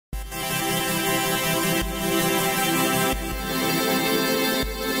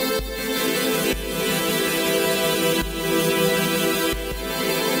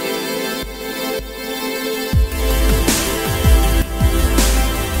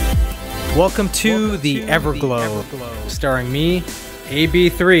Welcome to the Everglow, starring me,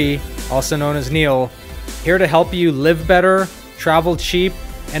 AB3, also known as Neil, here to help you live better, travel cheap,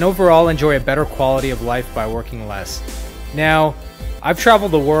 and overall enjoy a better quality of life by working less. Now, I've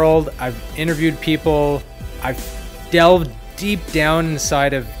traveled the world, I've interviewed people, I've delved deep down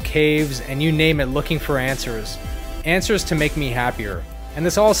inside of caves and you name it, looking for answers. Answers to make me happier. And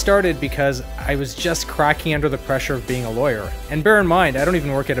this all started because I was just cracking under the pressure of being a lawyer. And bear in mind, I don't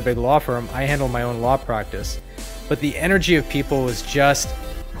even work at a big law firm, I handle my own law practice. But the energy of people was just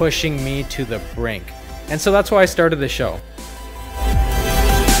pushing me to the brink. And so that's why I started the show.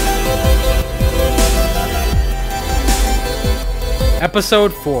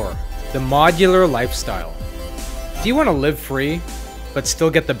 Episode 4, The Modular Lifestyle. Do you want to live free, but still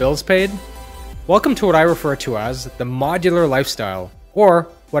get the bills paid? Welcome to what I refer to as the modular lifestyle, or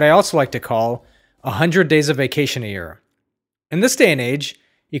what I also like to call 100 days of vacation a year. In this day and age,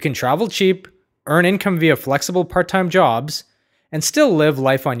 you can travel cheap, earn income via flexible part-time jobs, and still live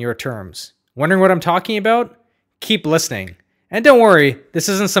life on your terms. Wondering what I'm talking about? Keep listening. And don't worry, this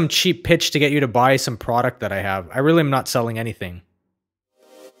isn't some cheap pitch to get you to buy some product that I have. I really am not selling anything.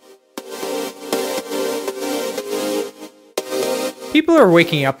 People are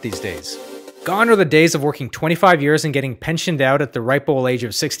waking up these days. Gone are the days of working 25 years and getting pensioned out at the ripe old age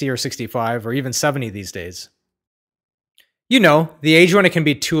of 60 or 65 or even 70 these days. You know, the age when it can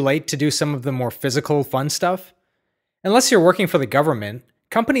be too late to do some of the more physical, fun stuff. Unless you're working for the government,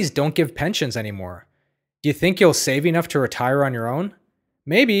 companies don't give pensions anymore. Do you think you'll save enough to retire on your own?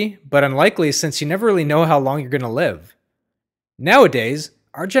 Maybe, but unlikely since you never really know how long you're going to live. Nowadays,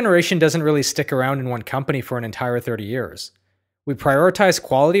 our generation doesn't really stick around in one company for an entire 30 years. We prioritize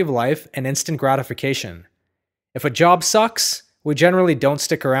quality of life and instant gratification. If a job sucks, we generally don't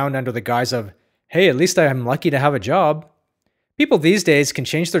stick around under the guise of, hey, at least I'm lucky to have a job. People these days can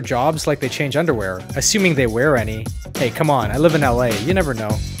change their jobs like they change underwear, assuming they wear any. Hey, come on, I live in LA, you never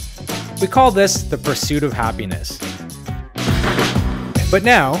know. We call this the pursuit of happiness. But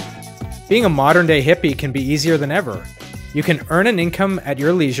now, being a modern day hippie can be easier than ever. You can earn an income at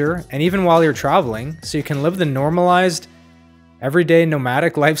your leisure and even while you're traveling, so you can live the normalized, everyday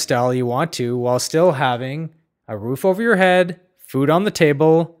nomadic lifestyle you want to while still having a roof over your head, food on the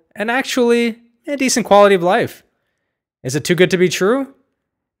table, and actually a decent quality of life. Is it too good to be true?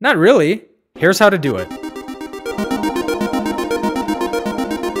 Not really. Here's how to do it.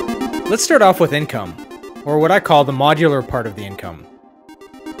 Let's start off with income, or what I call the modular part of the income.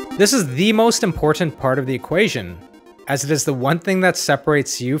 This is the most important part of the equation, as it is the one thing that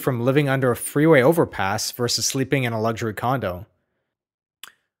separates you from living under a freeway overpass versus sleeping in a luxury condo.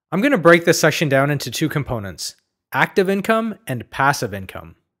 I'm going to break this section down into two components, active income and passive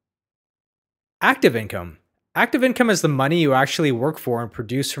income. Active income. Active income is the money you actually work for and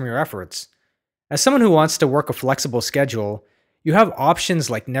produce from your efforts. As someone who wants to work a flexible schedule, you have options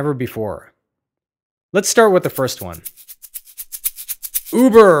like never before. Let's start with the first one.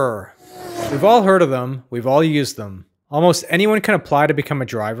 Uber! We've all heard of them, we've all used them. Almost anyone can apply to become a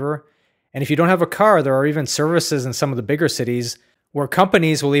driver, and if you don't have a car, there are even services in some of the bigger cities where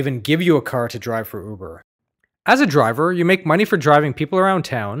companies will even give you a car to drive for Uber. As a driver, you make money for driving people around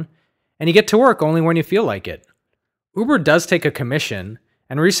town, and you get to work only when you feel like it. Uber does take a commission,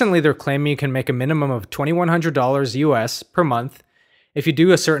 and recently they're claiming you can make a minimum of $2,100 US per month if you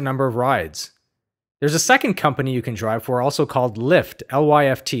do a certain number of rides. There's a second company you can drive for, also called Lyft,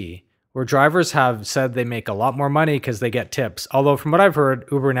 L-Y-F-T, where drivers have said they make a lot more money because they get tips, although from what I've heard,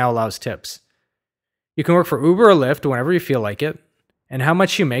 Uber now allows tips. You can work for Uber or Lyft whenever you feel like it, and how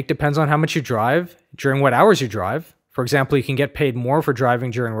much you make depends on how much you drive, during what hours you drive. For example, you can get paid more for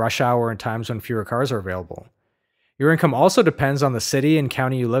driving during rush hour and times when fewer cars are available. Your income also depends on the city and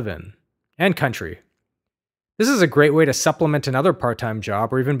county you live in, and country. This is a great way to supplement another part-time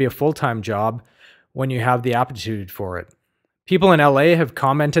job or even be a full-time job when you have the aptitude for it. People in LA have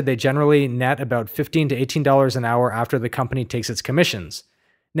commented they generally net about $15 to $18 an hour after the company takes its commissions.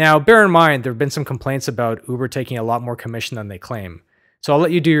 Now, bear in mind, there have been some complaints about Uber taking a lot more commission than they claim. So I'll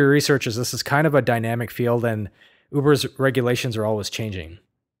let you do your research as this is kind of a dynamic field and Uber's regulations are always changing.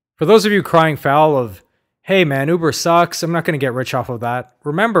 For those of you crying foul of, hey man, Uber sucks, I'm not going to get rich off of that,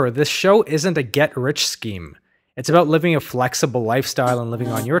 remember, this show isn't a get-rich scheme. It's about living a flexible lifestyle and living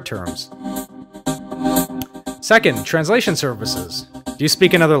on your terms. Second, translation services. Do you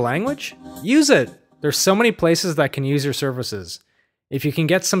speak another language? Use it! There's so many places that can use your services. If you can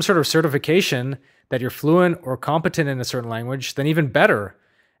get some sort of certification that you're fluent or competent in a certain language, then even better,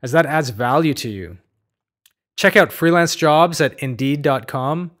 as that adds value to you. Check out freelance jobs at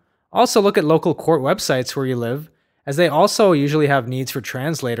Indeed.com. Also look at local court websites where you live, as they also usually have needs for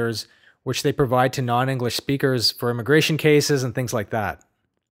translators which they provide to non-English speakers for immigration cases and things like that.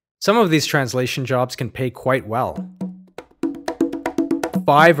 Some of these translation jobs can pay quite well.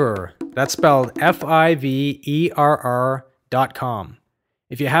 Fiverr, that's spelled Fiverr.com.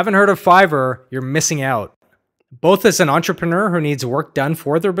 If you haven't heard of Fiverr, you're missing out. Both as an entrepreneur who needs work done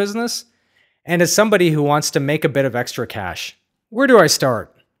for their business, and as somebody who wants to make a bit of extra cash. Where do I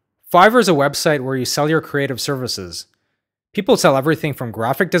start? Fiverr is a website where you sell your creative services. People sell everything from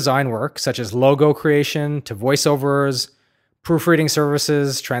graphic design work, such as logo creation, to voiceovers, proofreading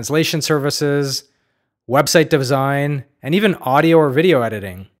services, translation services, website design, and even audio or video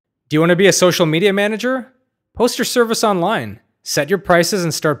editing. Do you want to be a social media manager? Post your service online, set your prices,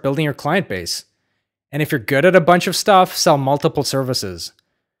 and start building your client base. And if you're good at a bunch of stuff, sell multiple services.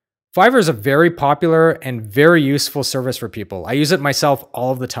 Fiverr is a very popular and very useful service for people. I use it myself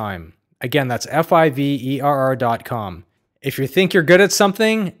all of the time. Again, that's Fiverr.com. If you think you're good at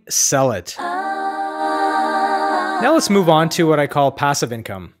something, sell it. Now let's move on to what I call passive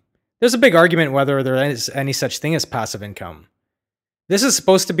income. There's a big argument whether there is any such thing as passive income. This is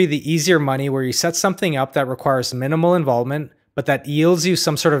supposed to be the easier money where you set something up that requires minimal involvement, but that yields you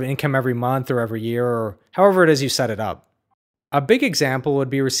some sort of income every month or every year, or however it is you set it up. A big example would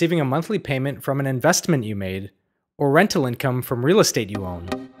be receiving a monthly payment from an investment you made, or rental income from real estate you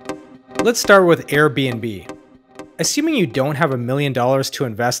own. Let's start with Airbnb. Assuming you don't have $1 million to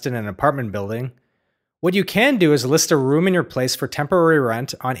invest in an apartment building, what you can do is list a room in your place for temporary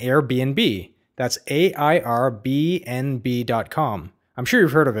rent on Airbnb. That's AIRBNB.com. I'm sure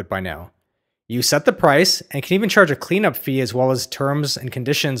you've heard of it by now. You set the price and can even charge a cleanup fee as well as terms and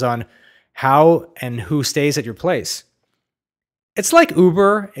conditions on how and who stays at your place. It's like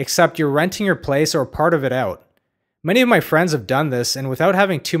Uber, except you're renting your place or part of it out. Many of my friends have done this, and without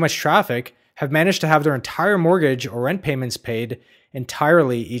having too much traffic, have managed to have their entire mortgage or rent payments paid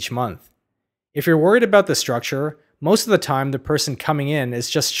entirely each month. If you're worried about the structure, most of the time the person coming in is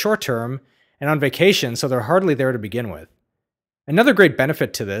just short-term and on vacation, so they're hardly there to begin with. Another great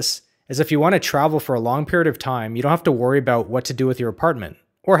benefit to this is if you want to travel for a long period of time, you don't have to worry about what to do with your apartment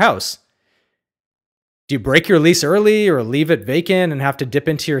or house. Do you break your lease early or leave it vacant and have to dip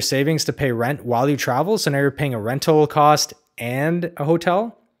into your savings to pay rent while you travel, so now you're paying a rental cost and a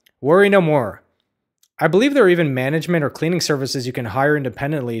hotel? Worry no more. I believe there are even management or cleaning services you can hire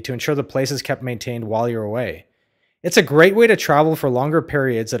independently to ensure the place is kept maintained while you're away. It's a great way to travel for longer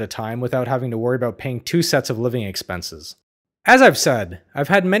periods at a time without having to worry about paying 2 sets of living expenses. As I've said, I've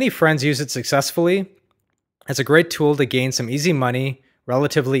had many friends use it successfully. It's a great tool to gain some easy money,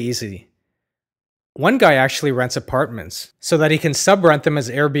 relatively easy. One guy actually rents apartments so that he can sub-rent them as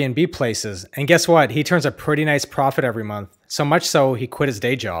Airbnb places, and guess what? He turns a pretty nice profit every month, so much so he quit his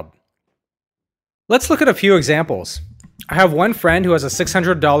day job. Let's look at a few examples. I have one friend who has a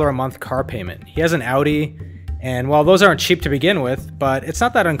 $600 a month car payment. He has an Audi, and while those aren't cheap to begin with, but it's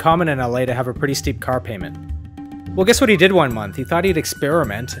not that uncommon in LA to have a pretty steep car payment. Well, guess what he did one month? He thought he'd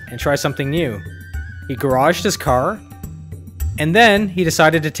experiment and try something new. He garaged his car, and then he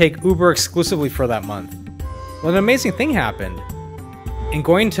decided to take Uber exclusively for that month. Well, an amazing thing happened. In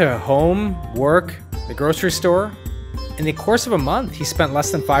going to home, work, the grocery store, in the course of a month, he spent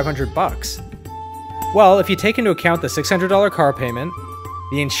less than $500. Well, if you take into account the $600 car payment,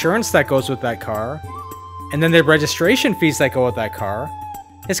 the insurance that goes with that car, and then the registration fees that go with that car,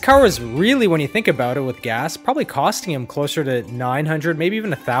 his car was really, when you think about it with gas, probably costing him closer to $900, maybe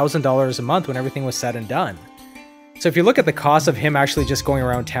even $1,000 a month when everything was said and done. So if you look at the cost of him actually just going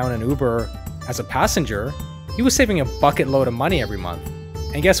around town in Uber as a passenger, he was saving a bucket load of money every month.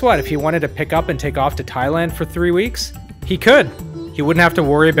 And guess what? If he wanted to pick up and take off to Thailand for 3 weeks, he could. He wouldn't have to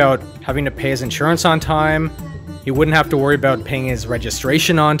worry about having to pay his insurance on time. He wouldn't have to worry about paying his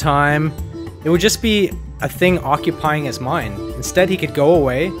registration on time. It would just be a thing occupying his mind. Instead, he could go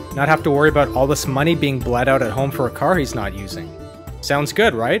away, not have to worry about all this money being bled out at home for a car he's not using. Sounds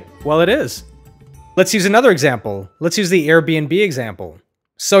good, right? Well, it is. Let's use another example. Let's use the Airbnb example.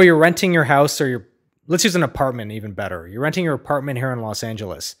 So you're renting your house, or let's use an apartment even better. You're renting your apartment here in Los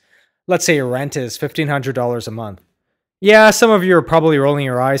Angeles. Let's say your rent is $1,500 a month. Yeah, some of you are probably rolling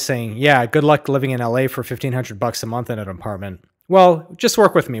your eyes saying, yeah, good luck living in LA for $1,500 a month in an apartment. Well, just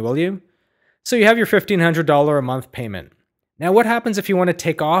work with me, will you? So you have your $1,500 a month payment. Now what happens if you want to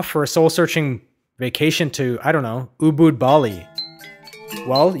take off for a soul-searching vacation to, I don't know, Ubud, Bali?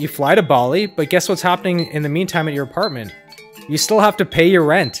 Well, you fly to Bali, but guess what's happening in the meantime at your apartment? You still have to pay your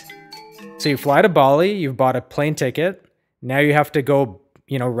rent. So you fly to Bali, you've bought a plane ticket, now you have to go,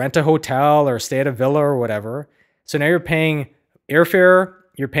 rent a hotel or stay at a villa or whatever. So now you're paying airfare,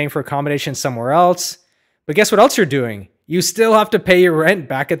 you're paying for accommodation somewhere else. But guess what else you're doing? you still have to pay your rent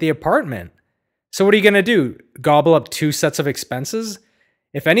back at the apartment. So what are you going to do? Gobble up 2 sets of expenses?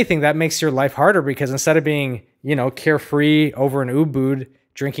 If anything, that makes your life harder because instead of being, carefree over an Ubud,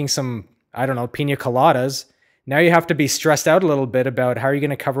 drinking some, pina coladas, now you have to be stressed out a little bit about how you're going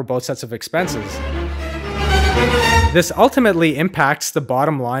to cover both sets of expenses. This ultimately impacts the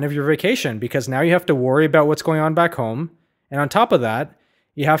bottom line of your vacation because now you have to worry about what's going on back home. And on top of that,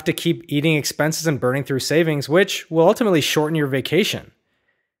 you have to keep eating expenses and burning through savings, which will ultimately shorten your vacation.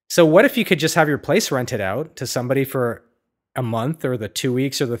 So what if you could just have your place rented out to somebody for a month or the 2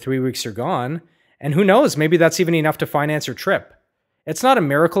 weeks or the 3 weeks you're gone? And who knows, maybe that's even enough to finance your trip. It's not a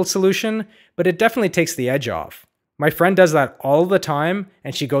miracle solution, but it definitely takes the edge off. My friend does that all the time,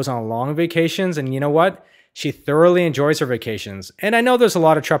 and she goes on long vacations, and you know what? She thoroughly enjoys her vacations. And I know there's a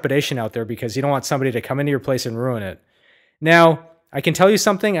lot of trepidation out there because you don't want somebody to come into your place and ruin it. Now, I can tell you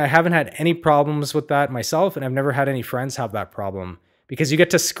something, I haven't had any problems with that myself, and I've never had any friends have that problem. Because you get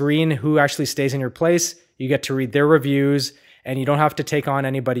to screen who actually stays in your place, you get to read their reviews, and you don't have to take on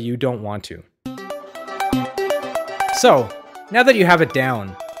anybody you don't want to. So, now that you have it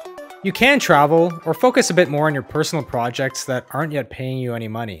down, you can travel or focus a bit more on your personal projects that aren't yet paying you any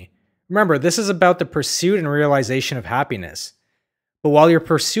money. Remember, this is about the pursuit and realization of happiness. But while you're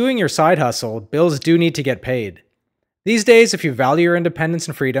pursuing your side hustle, bills do need to get paid. These days, if you value your independence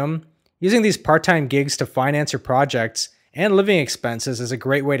and freedom, using these part-time gigs to finance your projects and living expenses is a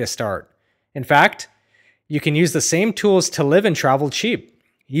great way to start. In fact, you can use the same tools to live and travel cheap.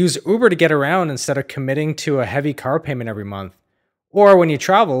 Use Uber to get around instead of committing to a heavy car payment every month. Or when you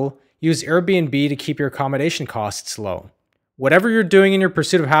travel, use Airbnb to keep your accommodation costs low. Whatever you're doing in your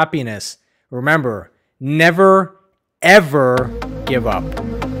pursuit of happiness, remember, never, ever give up.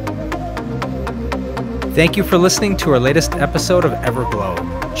 Thank you for listening to our latest episode of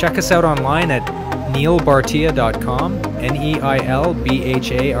Everglow. Check us out online at neilbhartia.com,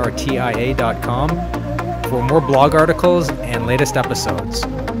 neilbhartia.com, for more blog articles and latest episodes.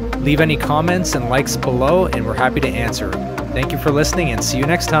 Leave any comments and likes below, and we're happy to answer. Thank you for listening, and see you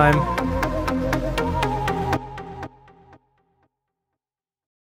next time.